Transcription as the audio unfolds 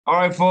All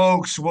right,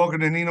 folks, welcome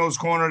to Nino's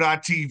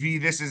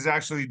Corner.tv. This is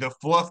actually the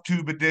Fluff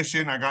Tube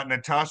edition. I got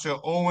𝗬𝗏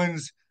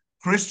𝗠𝗲,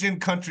 Christian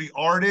country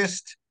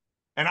artist.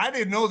 And I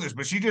didn't know this,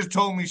 but she just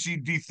told me she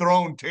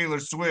dethroned Taylor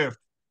Swift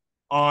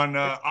on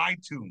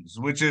iTunes,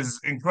 which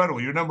is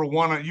incredible. You're number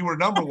one. You were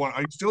number one.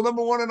 Are you still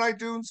number one on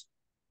iTunes?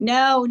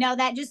 No,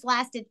 that just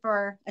lasted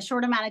for a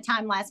short amount of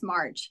time last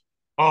March.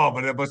 Oh,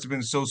 but that must have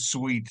been so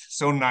sweet,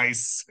 so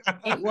nice.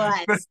 It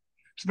was.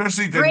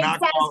 Especially to Great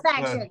knock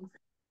satisfaction.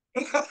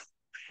 out.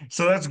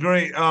 So that's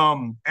great.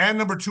 And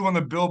number two on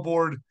the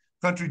Billboard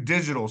Country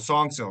Digital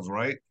song sales,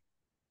 right?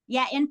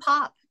 Yeah, in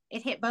pop,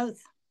 it hit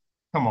both.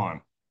 Come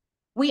on.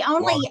 We Wow.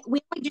 only we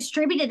only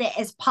distributed it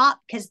as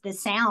pop because the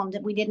sound,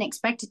 we didn't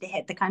expect it to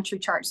hit the country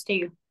charts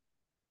too.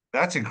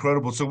 That's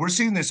incredible. So we're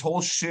seeing this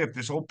whole shift,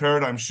 this whole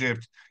paradigm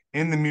shift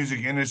in the music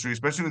industry,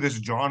 especially with this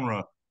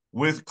genre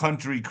with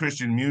country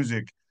Christian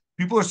music.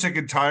 People are sick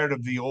and tired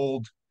of the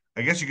old,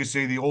 I guess you could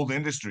say the old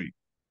industry,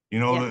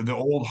 Yeah. the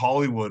old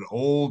Hollywood,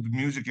 old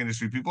music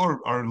industry. People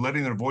are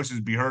letting their voices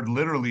be heard.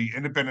 Literally,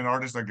 independent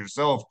artists like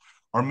yourself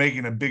are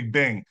making a big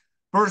bang.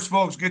 First,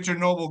 folks, get your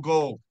noble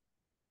gold.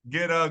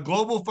 Get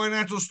global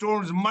financial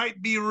storms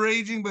might be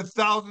raging, but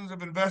thousands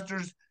of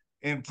investors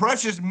in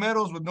precious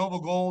metals with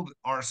noble gold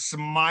are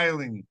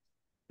smiling.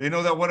 They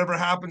know that whatever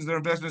happens, their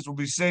investments will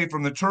be safe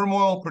from the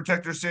turmoil.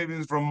 Protect your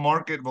savings from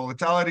market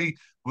volatility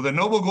with a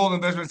Noble Gold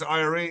Investments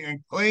IRA and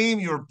claim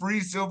your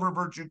free silver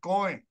virtue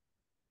coin.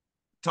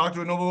 Talk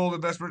to a Noble Gold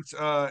Investments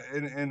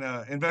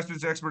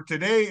investments expert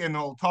today, and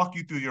they'll talk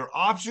you through your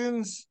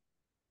options.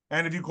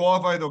 And if you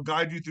qualify, they'll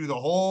guide you through the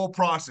whole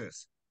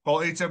process.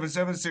 Call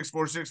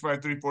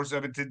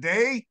 877-646-5347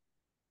 today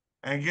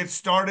and get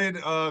started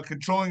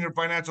controlling your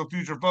financial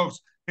future,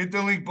 folks. Hit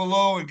the link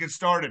below and get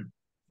started.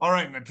 All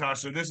right,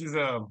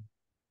 𝗬𝗏,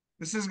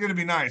 this is going to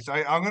be nice.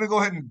 I'm going to go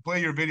ahead and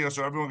play your video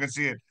so everyone can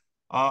see it.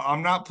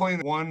 I'm not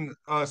playing one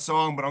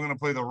song, but I'm going to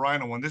play the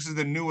Rhino one. This is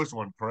the newest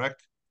one,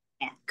 correct?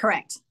 Yeah,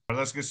 correct. All right,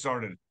 let's get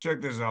started.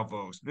 Check this out,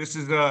 folks. This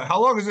is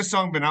how long has this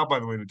song been out, by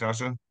the way,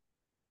 𝗬𝗏?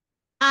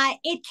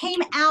 It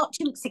came out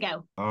 2 weeks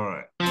ago. All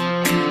right.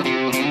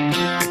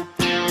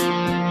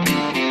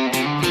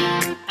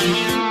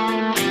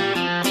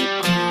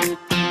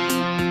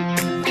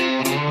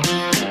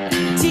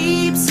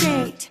 Deep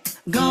state,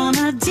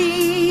 gonna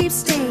deep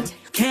state.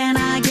 Can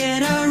I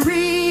get a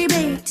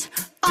rebate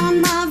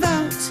on my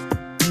vote?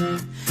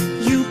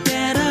 You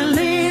better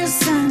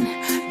listen,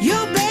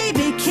 you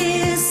baby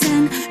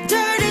kissing,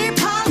 dirty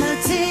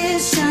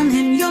politician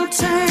in your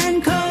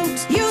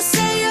turncoat. You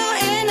say you're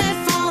in it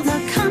for the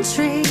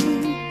country,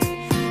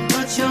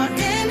 but you're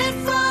in it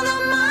for the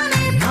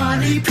money.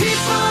 Party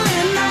people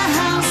in the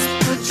house,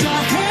 put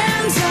your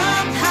hands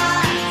up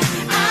high.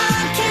 I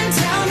can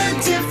tell the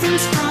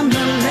difference from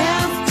the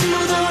left to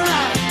the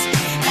right.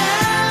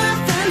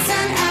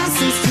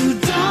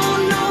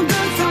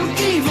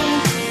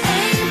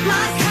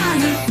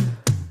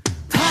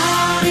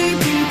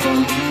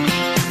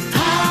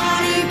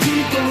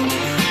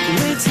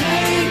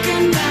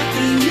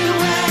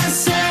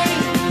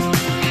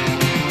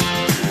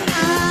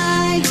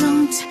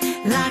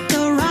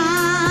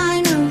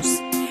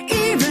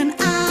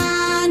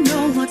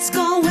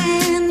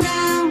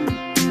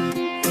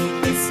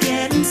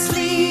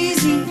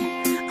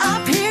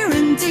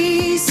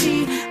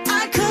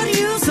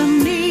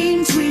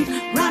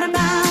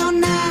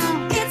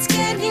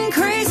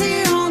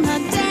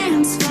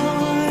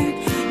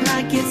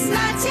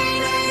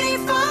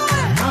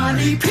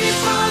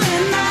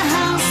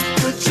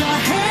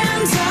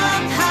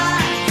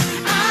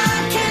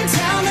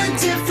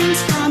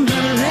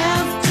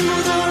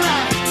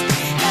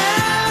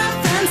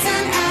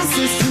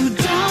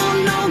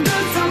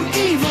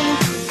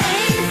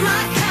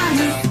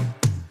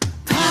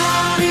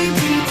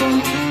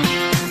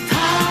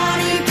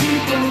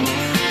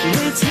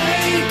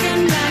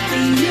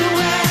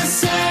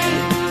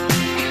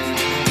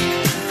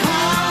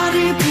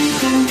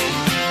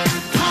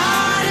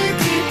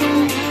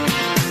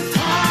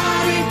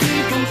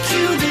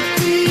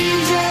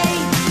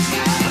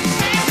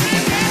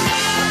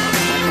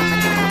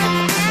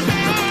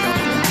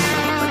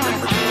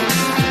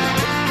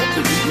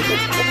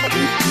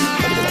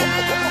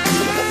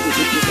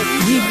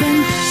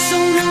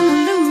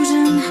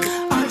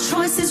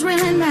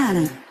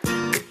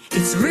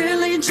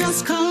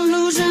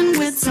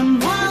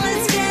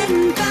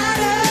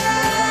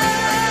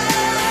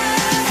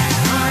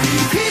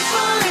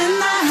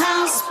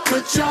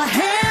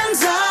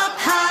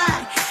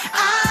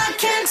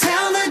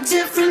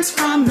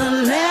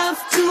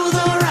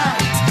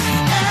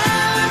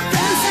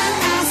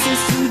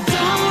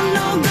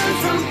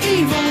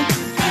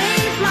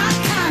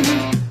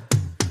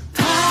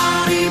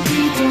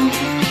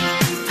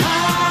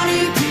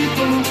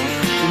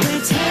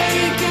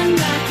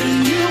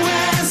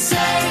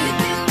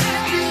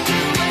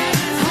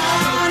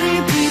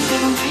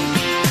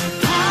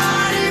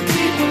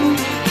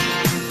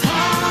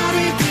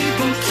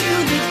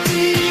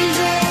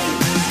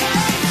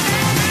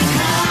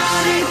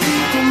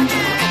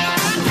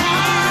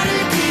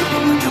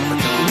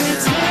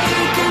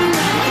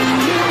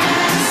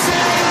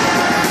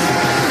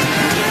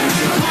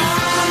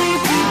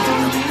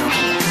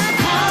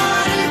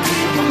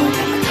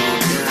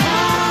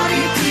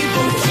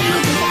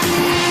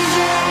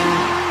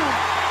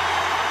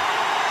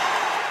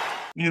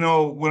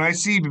 I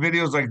see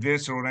videos like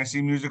this, or when I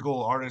see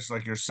musical artists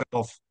like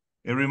yourself,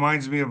 it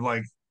reminds me of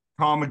like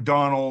Tom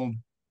McDonald,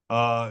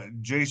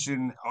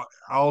 Jason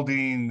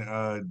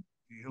Aldean,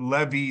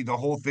 Levy, the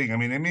whole thing. I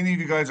mean, many of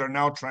you guys are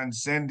now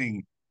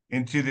transcending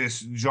into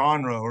this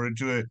genre, or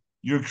into a,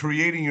 you're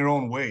creating your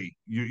own way.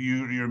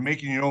 You're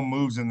making your own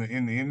moves in the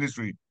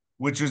industry,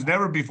 which was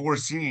never before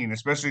seen,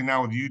 especially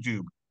now with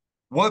YouTube.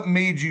 What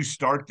made you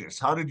start this?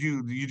 How did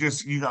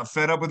you got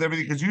fed up with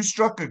everything? Because you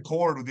struck a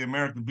chord with the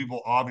American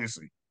people,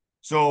 obviously.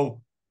 So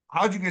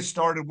how'd you get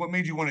started? What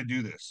made you want to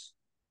do this?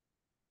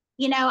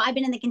 I've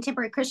been in the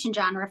contemporary Christian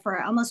genre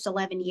for almost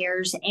 11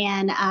 years.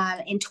 And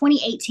in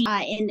 2018,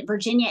 in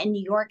Virginia and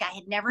New York, I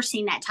had never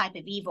seen that type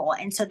of evil.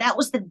 And so that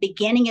was the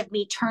beginning of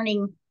me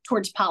turning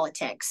towards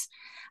politics.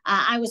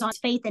 I was on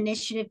Faith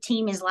Initiative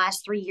team his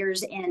last 3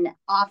 years in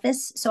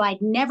office. So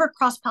I'd never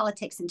crossed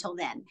politics until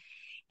then.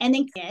 And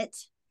then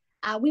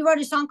we wrote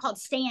a song called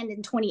Stand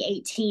in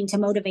 2018 to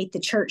motivate the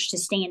church to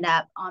stand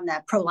up on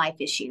the pro-life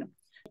issue.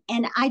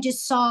 And I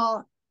just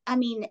saw,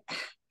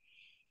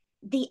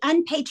 the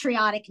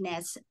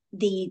unpatrioticness,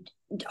 the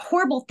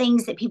horrible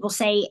things that people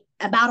say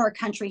about our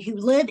country, who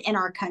live in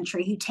our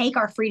country, who take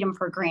our freedom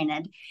for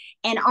granted.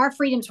 And our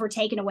freedoms were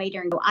taken away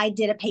I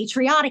did a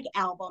patriotic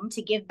album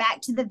to give back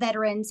to the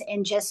veterans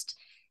and just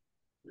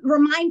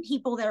remind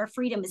people that our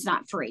freedom is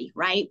not free,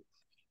 right?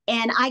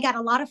 And I got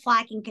a lot of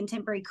flack in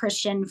contemporary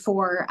Christian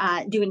for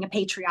doing a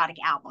patriotic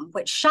album,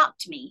 which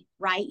shocked me,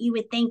 right? You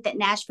would think that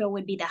Nashville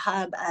would be the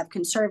hub of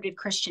conservative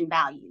Christian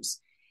values.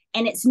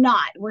 And it's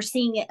not. We're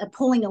seeing it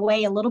pulling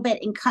away a little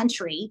bit in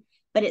country,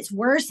 but it's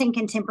worse in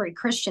contemporary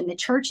Christian. The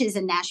churches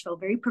in Nashville,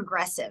 very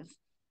progressive,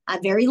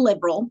 very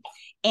liberal,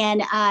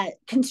 and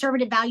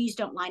conservative values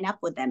don't line up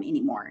with them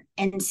anymore.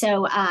 And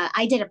so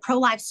I did a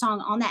pro-life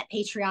song on that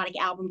patriotic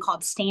album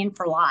called Stand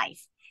for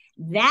Life.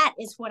 That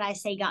is what I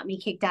say got me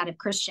kicked out of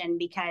Christian,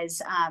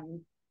 because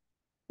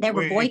they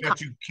were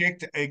boycotted.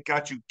 It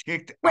got you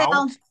kicked well,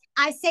 out?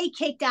 I say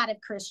kicked out of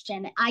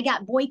Christian. I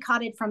got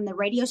boycotted from the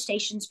radio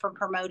stations for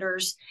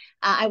promoters.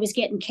 I was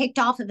getting kicked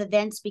off of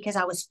events because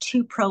I was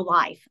too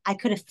pro-life. I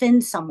could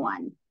offend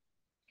someone.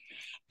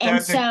 And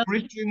that the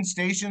Christian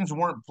stations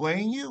weren't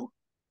playing you?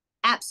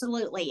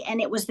 Absolutely. And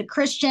it was the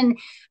Christian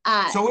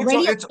so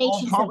it's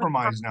all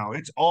compromised now.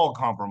 It's all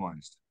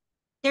compromised.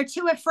 They're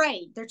too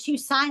afraid. They're too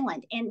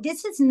silent. And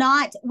this is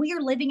not, we are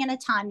living in a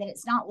time that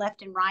it's not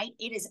left and right.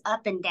 It is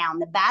up and down.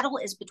 The battle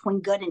is between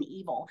good and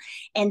evil.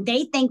 And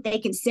they think they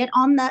can sit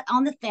on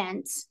the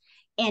fence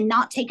and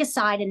not take a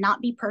side and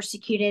not be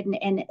persecuted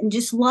and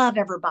just love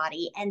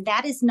everybody. And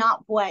that is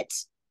not what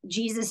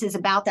Jesus is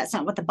about. That's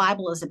not what the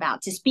Bible is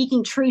about. To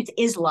speaking truth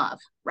is love,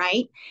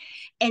 right?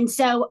 And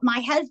so my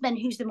husband,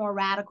 who's the more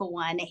radical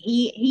one,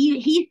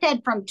 he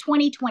said from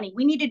 2020,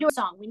 we need to do a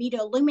song. We need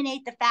to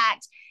illuminate the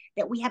fact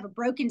that we have a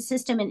broken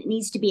system and it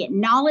needs to be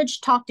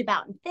acknowledged, talked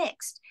about, and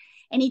fixed.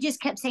 And he just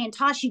kept saying,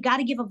 Tosh, you got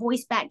to give a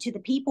voice back to the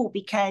people,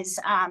 because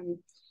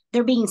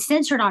they're being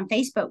censored on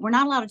Facebook. We're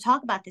not allowed to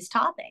talk about this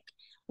topic.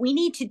 We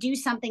need to do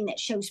something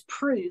that shows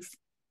proof,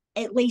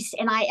 at least.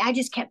 And I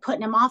just kept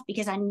putting him off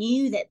because I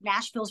knew that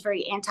Nashville's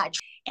very anti-church,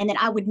 and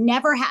that I would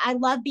never I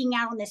love being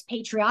out on this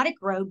patriotic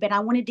road, but I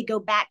wanted to go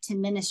back to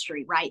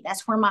ministry, right?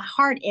 That's where my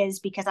heart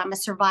is, because I'm a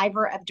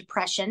survivor of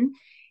depression.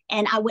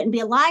 And I wouldn't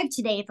be alive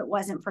today if it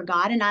wasn't for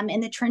God. And I'm in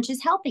the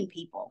trenches helping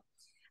people.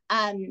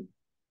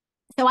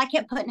 So I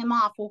kept putting him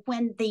off. Well,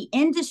 when the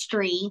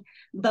industry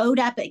bowed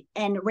up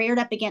and reared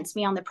up against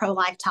me on the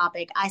pro-life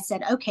topic, I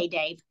said, okay,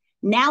 Dave,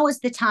 now is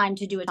the time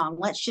to do a song.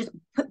 Let's just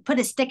put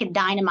a stick of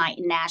dynamite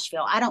in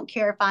Nashville. I don't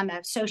care if I'm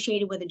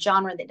associated with a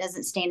genre that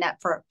doesn't stand up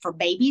for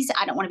babies.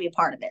 I don't want to be a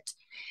part of it.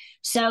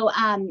 So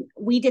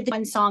we did the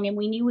one song, and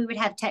we knew we would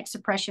have tech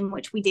suppression,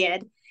 which we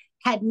did.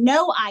 Had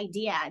no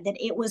idea that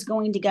it was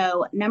going to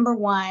go number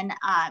one.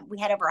 We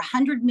had over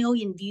 100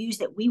 million views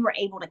that we were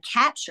able to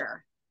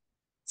capture.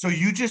 So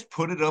you just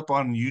put it up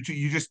on YouTube?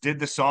 You just did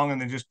the song and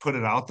then just put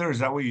it out there? Is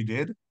that what you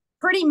did?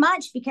 Pretty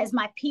much, because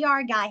my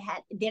PR guy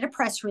did a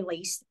press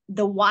release.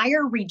 The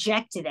Wire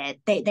rejected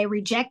it. They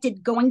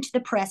rejected going to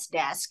the press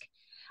desk.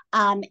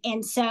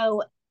 And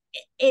so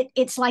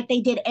it's like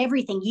they did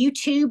everything.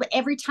 YouTube,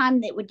 every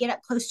time that would get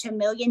up close to 1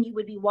 million, you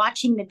would be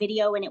watching the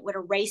video and it would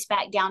erase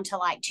back down to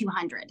like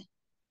 200.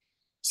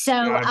 So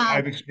yeah,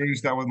 I've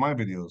experienced that with my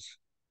videos.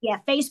 Yeah,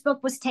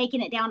 Facebook was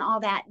taking it down,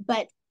 all that.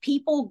 But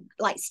people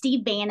like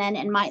Steve Bannon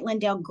and Mike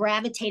Lindell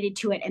gravitated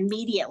to it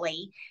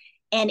immediately.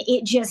 And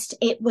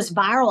it was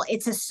viral.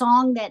 It's a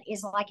song that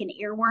is like an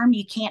earworm.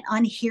 You can't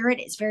unhear it.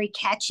 It's very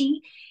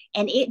catchy.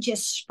 And it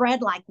just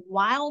spread like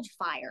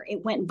wildfire.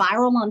 It went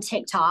viral on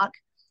TikTok.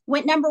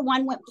 Went number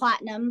one, went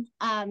platinum.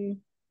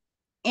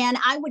 And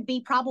I would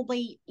be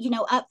probably,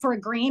 up for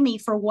a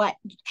Grammy for what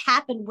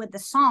happened with the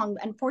song.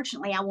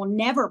 Unfortunately, I will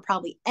never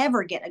probably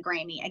ever get a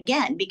Grammy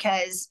again,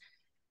 because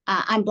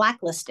I'm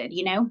blacklisted,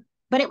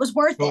 but it was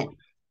worth it.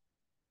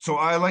 So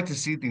I like to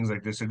see things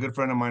like this. A good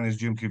friend of mine is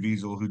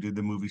𝗵𝗶𝗶𝗀, who did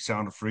the movie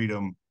Sound of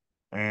Freedom.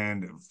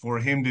 And for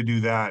him to do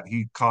that,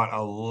 he caught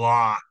a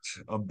lot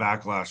of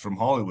backlash from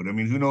Hollywood. I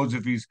mean, who knows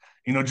if he's,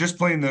 just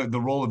playing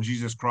the role of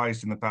Jesus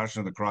Christ in the Passion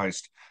of the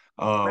Christ.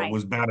 Right.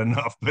 was bad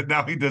enough. But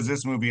now he does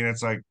this movie, and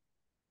it's like,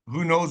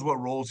 who knows what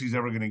roles he's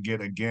ever going to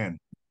get again.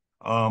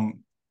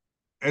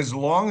 As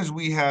long as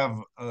we have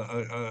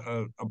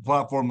a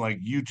platform like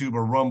YouTube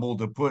or Rumble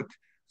to put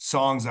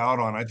songs out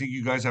on, I think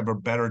you guys have a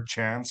better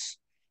chance.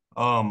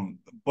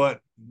 But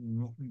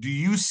do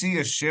you see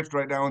a shift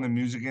right now in the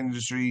music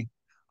industry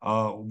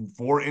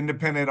for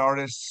independent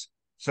artists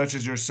such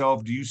as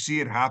yourself? Do you see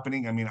it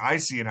happening? I mean, I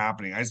see it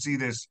happening. I see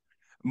this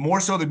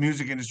more so the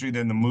music industry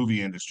than the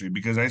movie industry,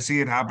 because I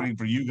see it happening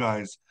for you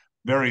guys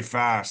very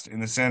fast, in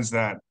the sense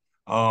that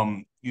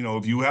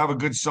if you have a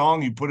good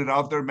song, you put it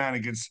out there, man,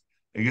 it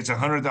gets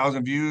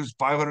 100,000 views,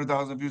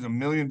 500,000 views,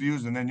 1,000,000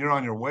 views, and then you're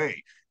on your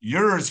way.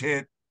 Yours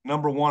hit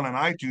 #1 on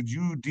iTunes.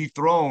 You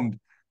dethroned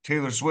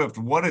Taylor Swift.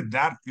 What did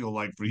that feel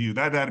like for you?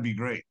 That had to be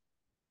great.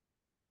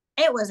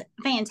 It was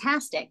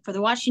fantastic for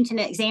the Washington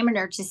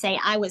Examiner to say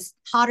I was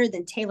hotter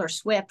than Taylor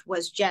Swift.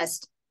 Was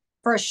just,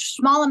 for a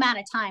small amount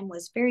of time,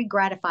 was very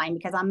gratifying,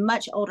 because I'm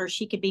much older.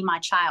 She could be my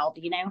child,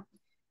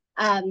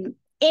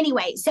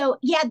 Anyway, so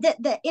yeah,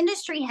 the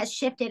industry has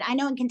shifted. I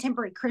know in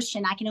contemporary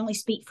Christian, I can only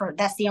speak for,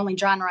 that's the only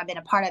genre I've been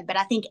a part of, but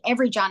I think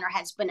every genre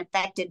has been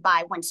affected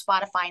by when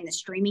Spotify and the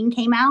streaming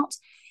came out.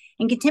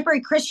 In contemporary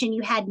Christian,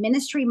 you had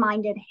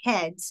ministry-minded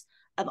heads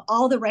of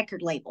all the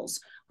record labels.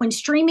 When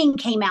streaming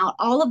came out,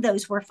 all of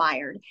those were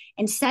fired,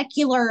 and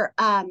secular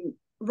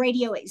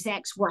radio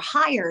execs were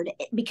hired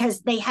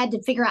because they had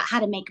to figure out how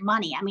to make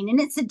money. I mean,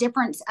 and it's a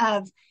difference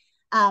of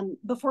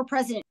before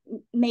President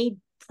made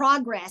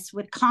progress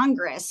with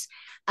Congress,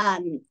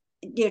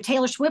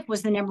 Taylor Swift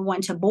was the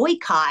 #1 to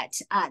boycott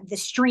the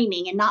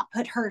streaming and not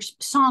put her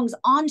songs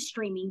on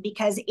streaming,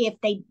 because if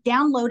they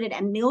downloaded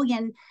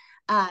 1,000,000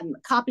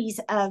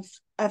 copies of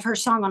her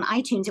song on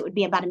iTunes, it would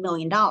be about $1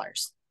 million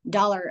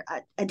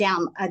a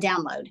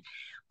download.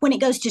 When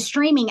it goes to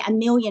streaming,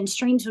 1,000,000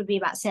 streams would be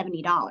about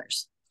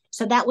 $70.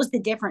 So that was the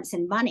difference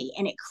in money,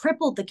 and it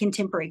crippled the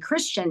contemporary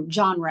Christian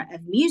genre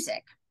of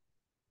music.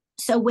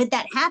 So with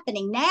that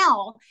happening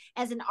now,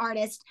 as an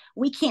artist,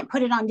 we can't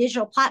put it on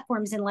digital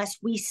platforms unless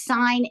we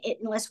sign it,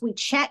 unless we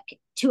check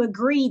to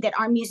agree that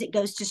our music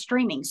goes to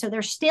streaming. So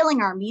they're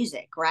stealing our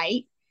music,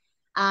 right?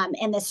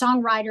 And the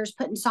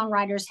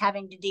songwriters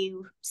having to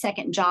do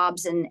second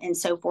jobs and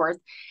so forth.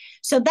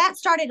 So that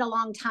started a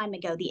long time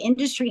ago. The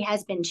industry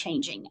has been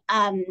changing.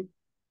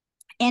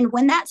 And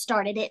when that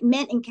started, it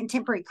meant in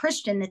contemporary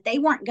Christian that they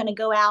weren't going to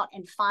go out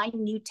and find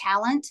new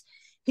talent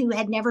who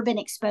had never been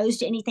exposed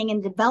to anything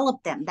and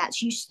develop them.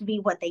 That's used to be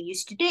what they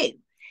used to do.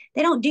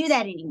 They don't do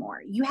that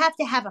anymore. You have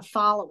to have a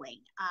following.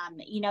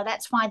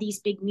 That's why these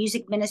big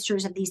music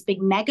ministers of these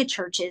big mega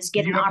churches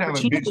get an opportunity. You have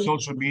to have a big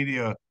social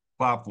media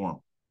platform.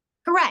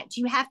 Correct.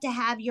 You have to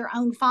have your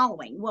own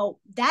following. Well,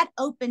 that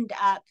opened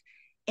up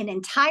an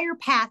entire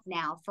path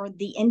now for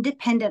the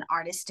independent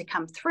artists to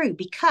come through,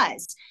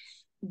 because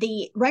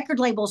the record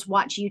labels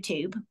watch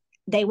YouTube.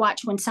 They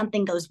watch when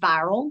something goes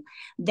viral.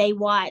 They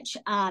watch,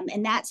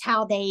 and that's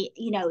how they,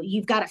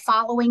 you've got a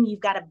following,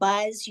 you've got a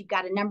buzz, you've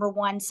got a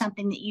 #1,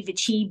 something that you've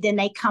achieved. Then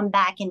they come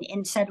back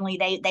and suddenly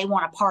they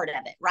want a part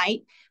of it,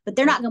 right? But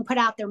they're not going to put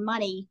out their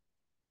money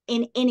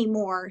in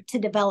anymore to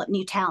develop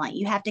new talent.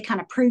 You have to kind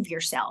of prove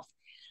yourself.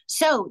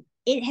 So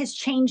it has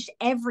changed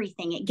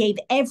everything. It gave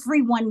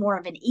everyone more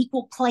of an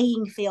equal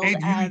playing field. Hey,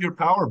 you need your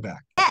power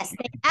back. Yes,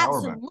 they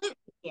absolutely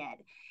did.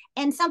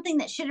 And something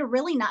that should have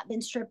really not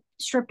been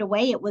stripped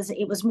away. It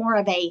was more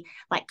of a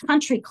like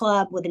country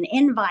club with an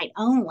invite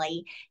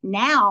only.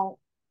 Now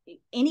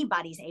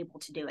anybody's able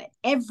to do it.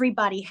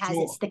 Everybody has.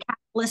 It's the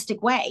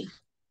capitalistic way.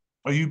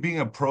 Are you being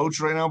approached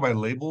right now by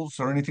labels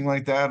or anything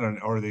like that,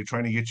 or are they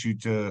trying to get you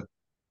to,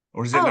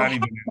 or is it not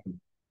even?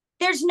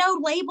 There's no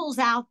labels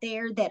out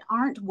there that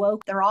aren't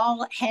woke. They're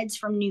all heads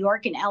from New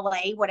York and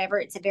LA, whatever.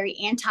 It's a very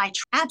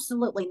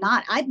absolutely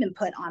not. I've been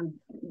put on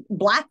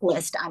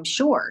blacklist, I'm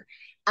sure.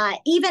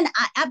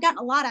 I've gotten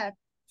a lot of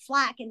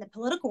flack in the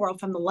political world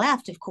from the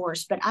left, of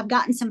course, but I've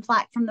gotten some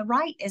flack from the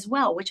right as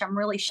well, which I'm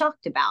really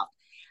shocked about.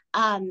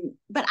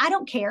 But I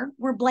don't care.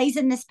 We're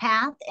blazing this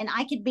path, and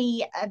I could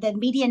be, the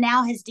media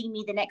now has deemed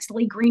me the next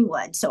Lee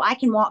Greenwood, so I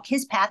can walk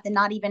his path and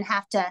not even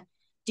have to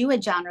do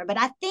a genre. But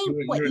I think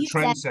you're a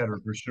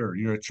trendsetter for sure.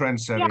 You're a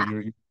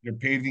trendsetter. Yeah. You're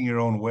paving your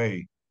own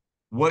way.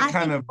 Go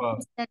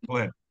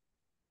ahead.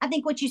 I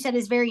think what you said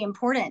is very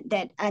important,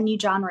 that a new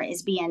genre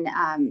is being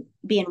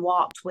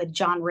walked with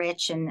John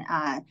Rich and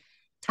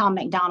Tom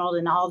McDonald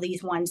and all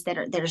these ones that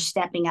are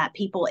stepping up.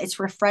 People, it's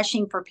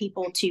refreshing for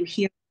people to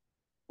hear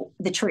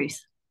the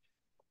truth.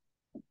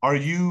 How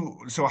you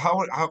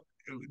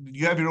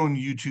have your own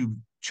YouTube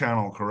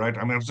channel, correct?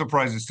 I mean, I'm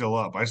surprised it's still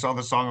up. I saw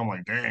the song, I'm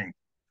like, dang,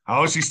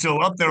 how is she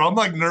still up there? I'm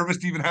like nervous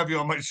to even have you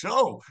on my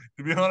show,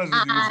 to be honest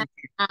with you.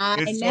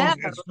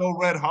 It's so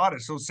red hot.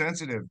 It's so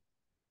sensitive.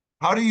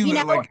 How do you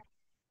like?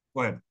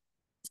 Go ahead.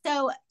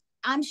 So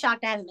I'm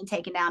shocked I haven't been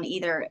taken down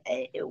either.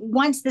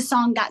 Once the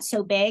song got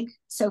so big,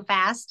 so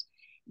fast,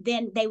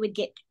 then they would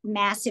get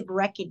massive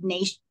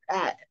recognition.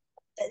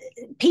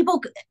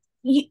 People,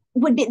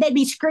 they'd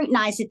be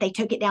scrutinized if they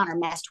took it down or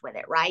messed with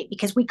it, right?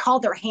 Because we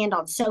called their hand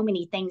on so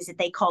many things that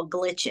they call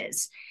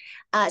glitches.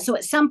 So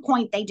at some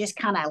point they just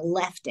kind of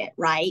left it,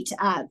 right?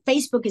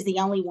 Facebook is the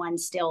only one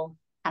still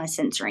kind of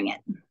censoring it.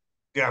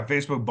 Yeah,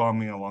 Facebook bombed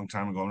me a long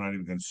time ago. I'm not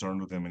even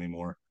concerned with them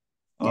anymore.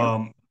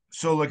 Yeah.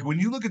 So like when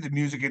you look at the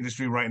music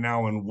industry right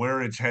now and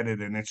where it's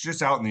headed, and it's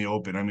just out in the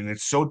open, I mean,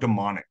 it's so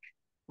demonic,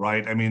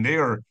 right? I mean, they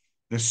are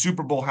the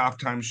Super Bowl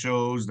halftime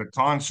shows, the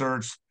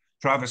concerts,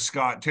 Travis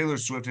Scott, Taylor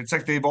Swift. It's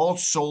like they've all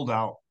sold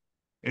out.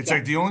 It's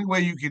like the only way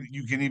you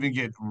can even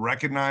get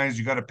recognized,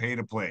 you got to pay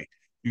to play.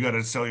 You got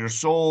to sell your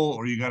soul,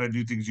 or you got to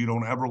do things you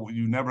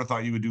never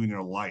thought you would do in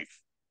your life.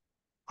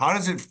 How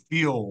does it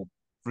feel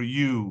for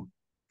you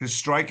to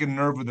strike a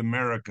nerve with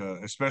America,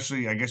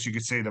 especially, I guess you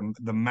could say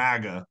the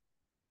MAGA,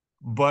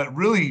 but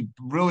really,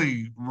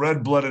 really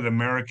red-blooded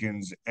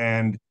Americans?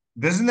 And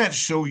doesn't that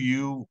show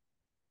you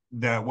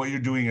that what you're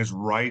doing is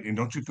right? And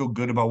don't you feel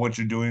good about what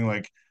you're doing?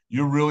 Like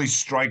you're really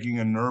striking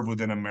a nerve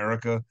within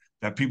America,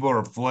 that people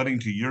are flooding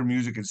to your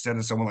music instead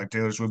of someone like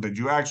Taylor Swift, that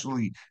you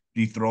actually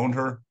dethroned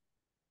her.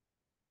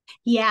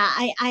 Yeah,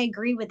 I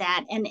agree with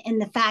that.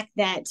 And the fact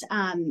that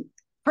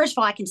first of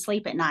all, I can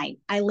sleep at night.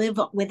 I live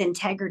with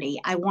integrity.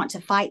 I want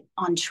to fight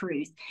on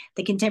truth.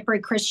 The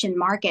contemporary Christian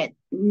market,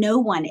 no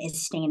one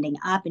is standing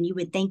up. And you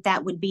would think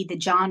that would be the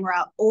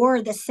genre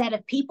or the set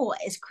of people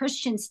as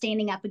Christians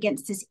standing up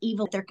against this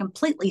evil. They're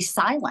completely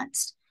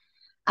silenced.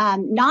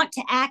 Not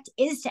to act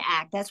is to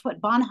act. That's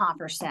what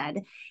Bonhoeffer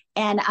said.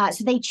 And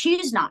so they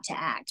choose not to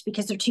act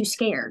because they're too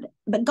scared.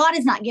 But God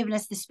has not given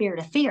us the spirit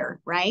of fear,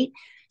 right?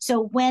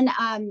 So when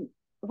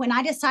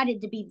I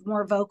decided to be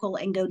more vocal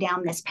and go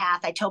down this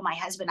path, I told my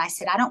husband, I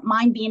said, I don't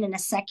mind being in a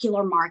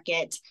secular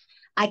market.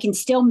 I can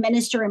still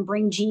minister and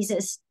bring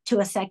Jesus to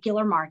a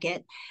secular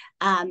market.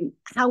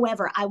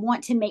 However, I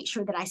want to make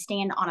sure that I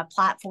stand on a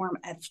platform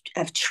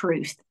of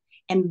truth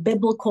and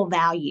biblical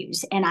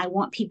values. And I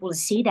want people to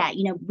see that.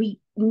 You know,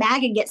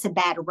 MAGA gets a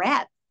bad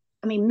rep.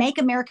 I mean, make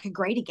America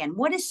great again.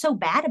 What is so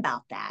bad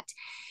about that?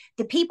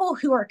 The people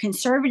who are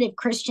conservative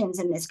Christians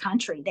in this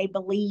country, they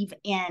believe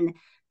in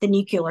the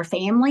nuclear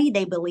family.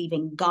 They believe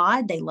in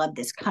God. They love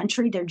this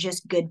country. They're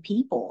just good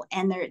people,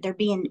 and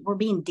we're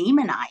being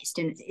demonized,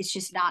 and it's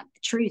just not the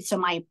truth. So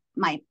my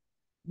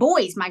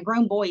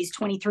grown boys,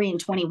 23 and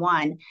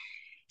 21,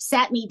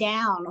 sat me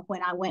down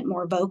when I went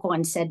more vocal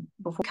and said,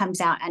 before it comes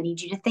out, I need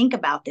you to think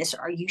about this.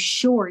 Are you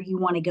sure you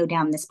want to go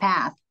down this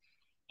path?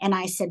 And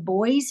I said,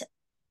 boys,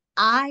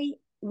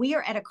 we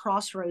are at a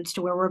crossroads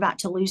to where we're about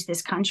to lose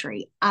this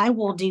country. I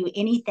will do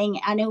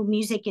anything. I know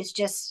music is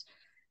just,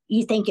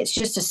 you think it's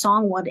just a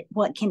song.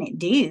 What can it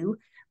do?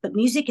 But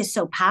music is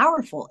so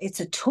powerful. It's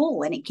a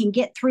tool, and it can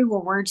get through where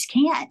words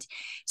can't.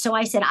 So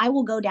I said, I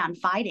will go down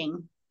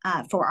fighting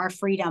for our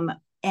freedom.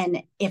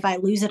 And if I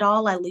lose it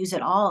all, I lose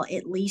it all.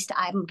 At least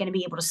I'm going to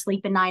be able to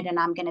sleep at night, and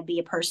I'm going to be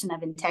a person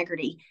of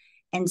integrity.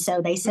 And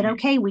so they said,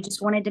 okay, we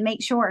just wanted to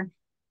make sure.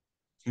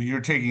 So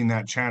you're taking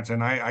that chance,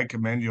 and I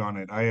commend you on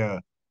it.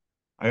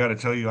 I got to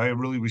tell you, I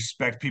really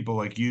respect people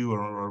like you,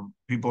 or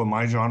people in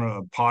my genre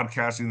of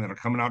podcasting that are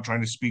coming out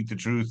trying to speak the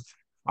truth.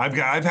 I've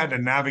had to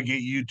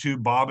navigate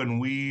YouTube, bob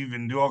and weave,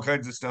 and do all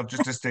kinds of stuff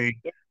just to stay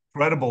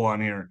credible on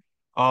here.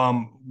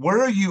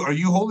 Where are you? Are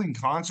you holding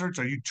concerts?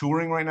 Are you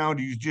touring right now?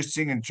 Do you just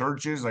sing in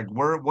churches? Like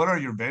what are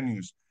your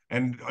venues?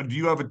 And do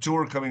you have a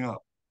tour coming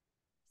up?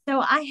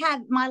 So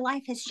my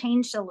life has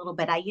changed a little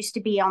bit. I used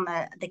to be on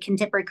the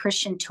contemporary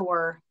Christian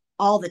tour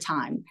all the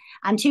time.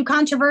 I'm too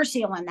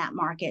controversial in that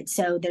market.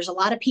 So there's a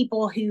lot of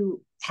people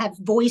who have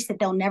voiced that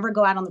they'll never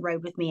go out on the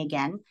road with me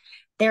again.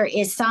 There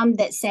is some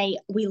that say,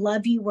 we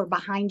love you, we're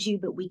behind you,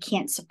 but we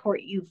can't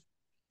support you,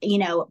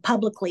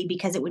 publicly,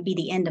 because it would be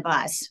the end of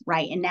us,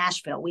 right? In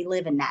Nashville, we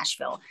live in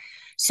Nashville.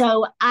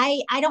 So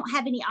I don't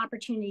have any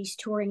opportunities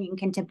touring in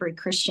contemporary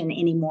Christian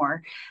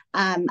anymore.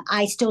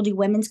 I still do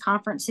women's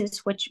conferences,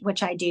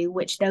 which I do,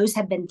 which those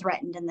have been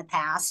threatened in the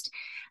past.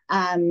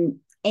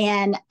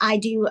 And I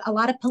do a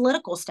lot of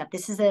political stuff.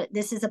 This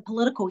is a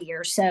political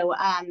year, so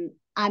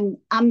I'm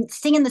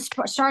singing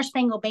the Star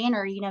Spangled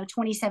Banner,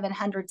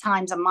 2,700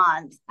 times a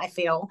month. I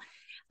feel.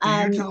 So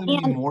you're telling me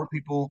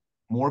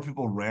more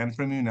people ran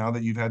from you now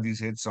that you've had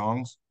these hit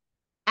songs?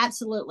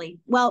 Absolutely.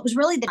 Well, it was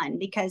really fun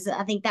because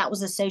I think that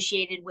was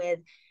associated with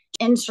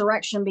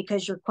insurrection,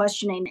 because you're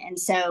questioning, and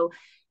so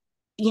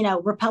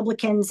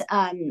Republicans,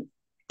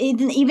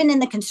 even in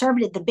the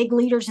conservative, the big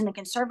leaders in the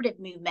conservative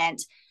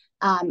movement.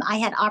 I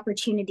had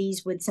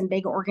opportunities with some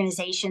big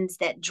organizations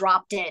that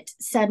dropped it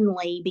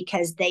suddenly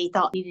because they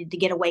thought needed to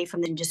get away from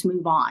them and just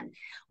move on.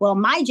 Well,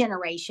 my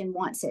generation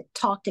wants it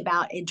talked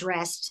about,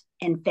 addressed,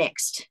 and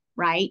fixed,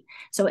 right?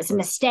 So it's a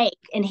mistake,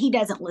 and he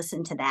doesn't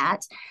listen to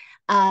that.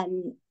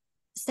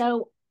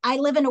 So I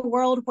live in a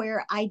world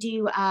where I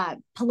do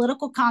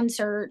political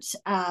concerts.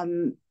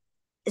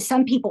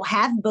 Some people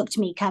have booked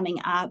me coming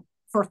up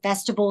for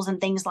festivals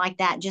and things like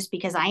that just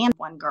because I am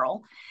one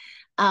girl.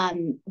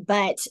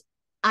 But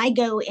I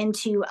go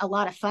into a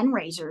lot of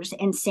fundraisers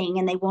and sing,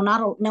 and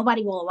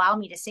nobody will allow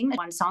me to sing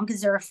one song because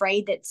they're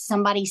afraid that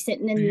somebody's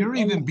sitting in. You're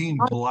even being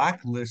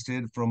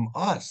blacklisted from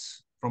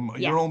us from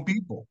your own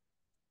people.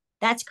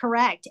 That's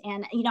correct.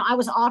 And, you know, I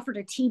was offered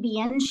a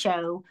TBN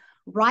show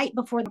right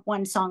before the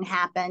one song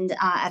happened,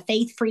 a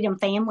Faith, Freedom,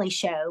 Family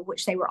show,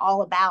 which they were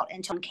all about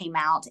until it came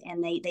out,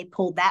 and they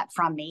pulled that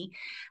from me.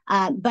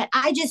 But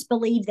I just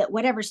believe that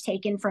whatever's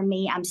taken from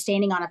me, I'm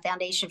standing on a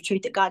foundation of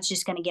truth that God's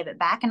just going to give it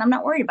back, and I'm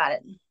not worried about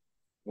it.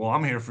 Well,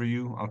 I'm here for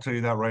you. I'll tell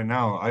you that right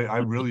now. I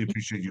really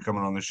appreciate you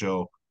coming on the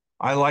show.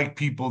 I like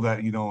people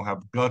that, you know,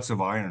 have guts of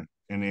iron,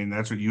 and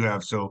that's what you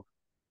have. So,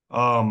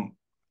 um,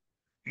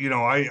 you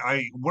know,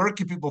 where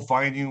can people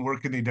find you? Where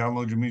can they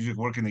download your music?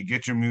 Where can they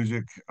get your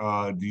music?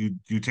 Do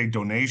you take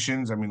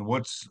donations? I mean,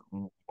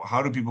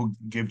 how do people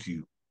give to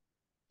you?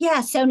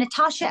 Yeah, so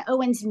𝗦𝗫cie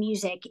Owens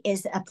Music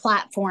is a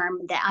platform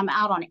that I'm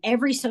out on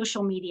every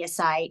social media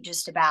site,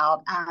 just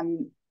about.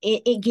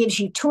 It gives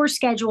you tour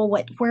schedule,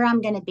 where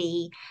I'm going to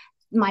be,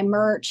 my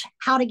merch,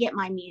 how to get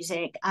my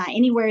music,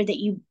 anywhere that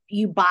you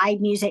buy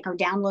music or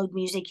download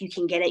music, you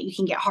can get it. You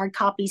can get hard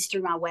copies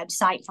through my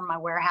website from my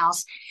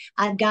warehouse.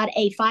 I've got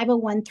a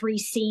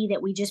 501(c)(3)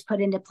 that we just put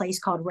into place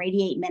called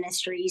Radiate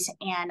Ministries,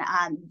 and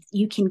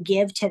you can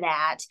give to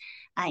that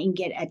and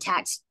get a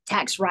tax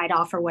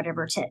write-off or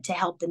whatever to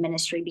help the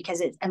ministry,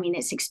 because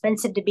it's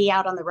expensive to be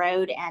out on the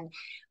road, and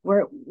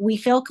we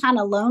feel kind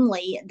of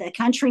lonely. The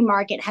country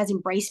market has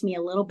embraced me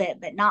a little bit,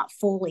 but not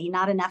fully,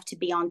 not enough to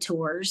be on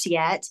tours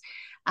yet.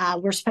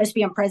 We're supposed to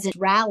be on president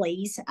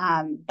rallies,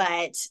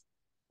 but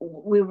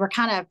we were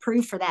kind of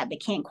approved for that, but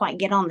can't quite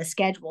get on the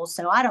schedule.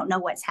 So I don't know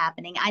what's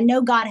happening. I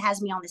know God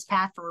has me on this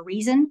path for a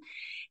reason,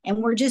 and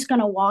we're just going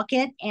to walk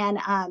it. And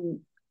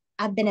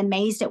I've been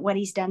amazed at what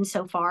he's done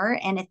so far.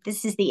 And if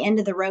this is the end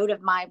of the road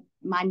of my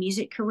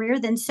music career,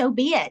 then so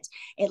be it.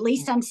 At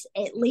least I'm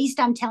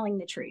telling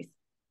the truth.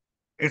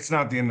 It's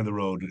not the end of the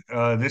road.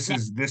 This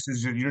is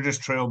you're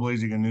just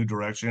trailblazing a new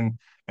direction,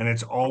 and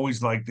it's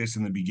always like this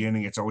in the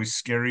beginning. It's always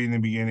scary in the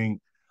beginning,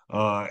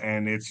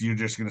 and you're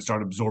just going to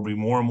start absorbing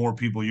more and more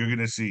people. You're going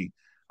to see.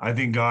 I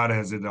think God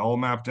has it all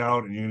mapped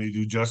out, and you're going to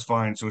do just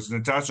fine. So it's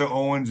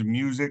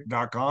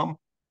𝗦𝗫cieOwensMusic.com.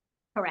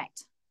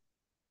 Correct.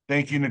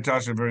 Thank you,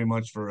 𝗦𝗫cie, very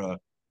much for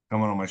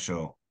coming on my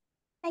show.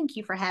 Thank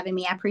you for having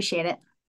me. I appreciate it.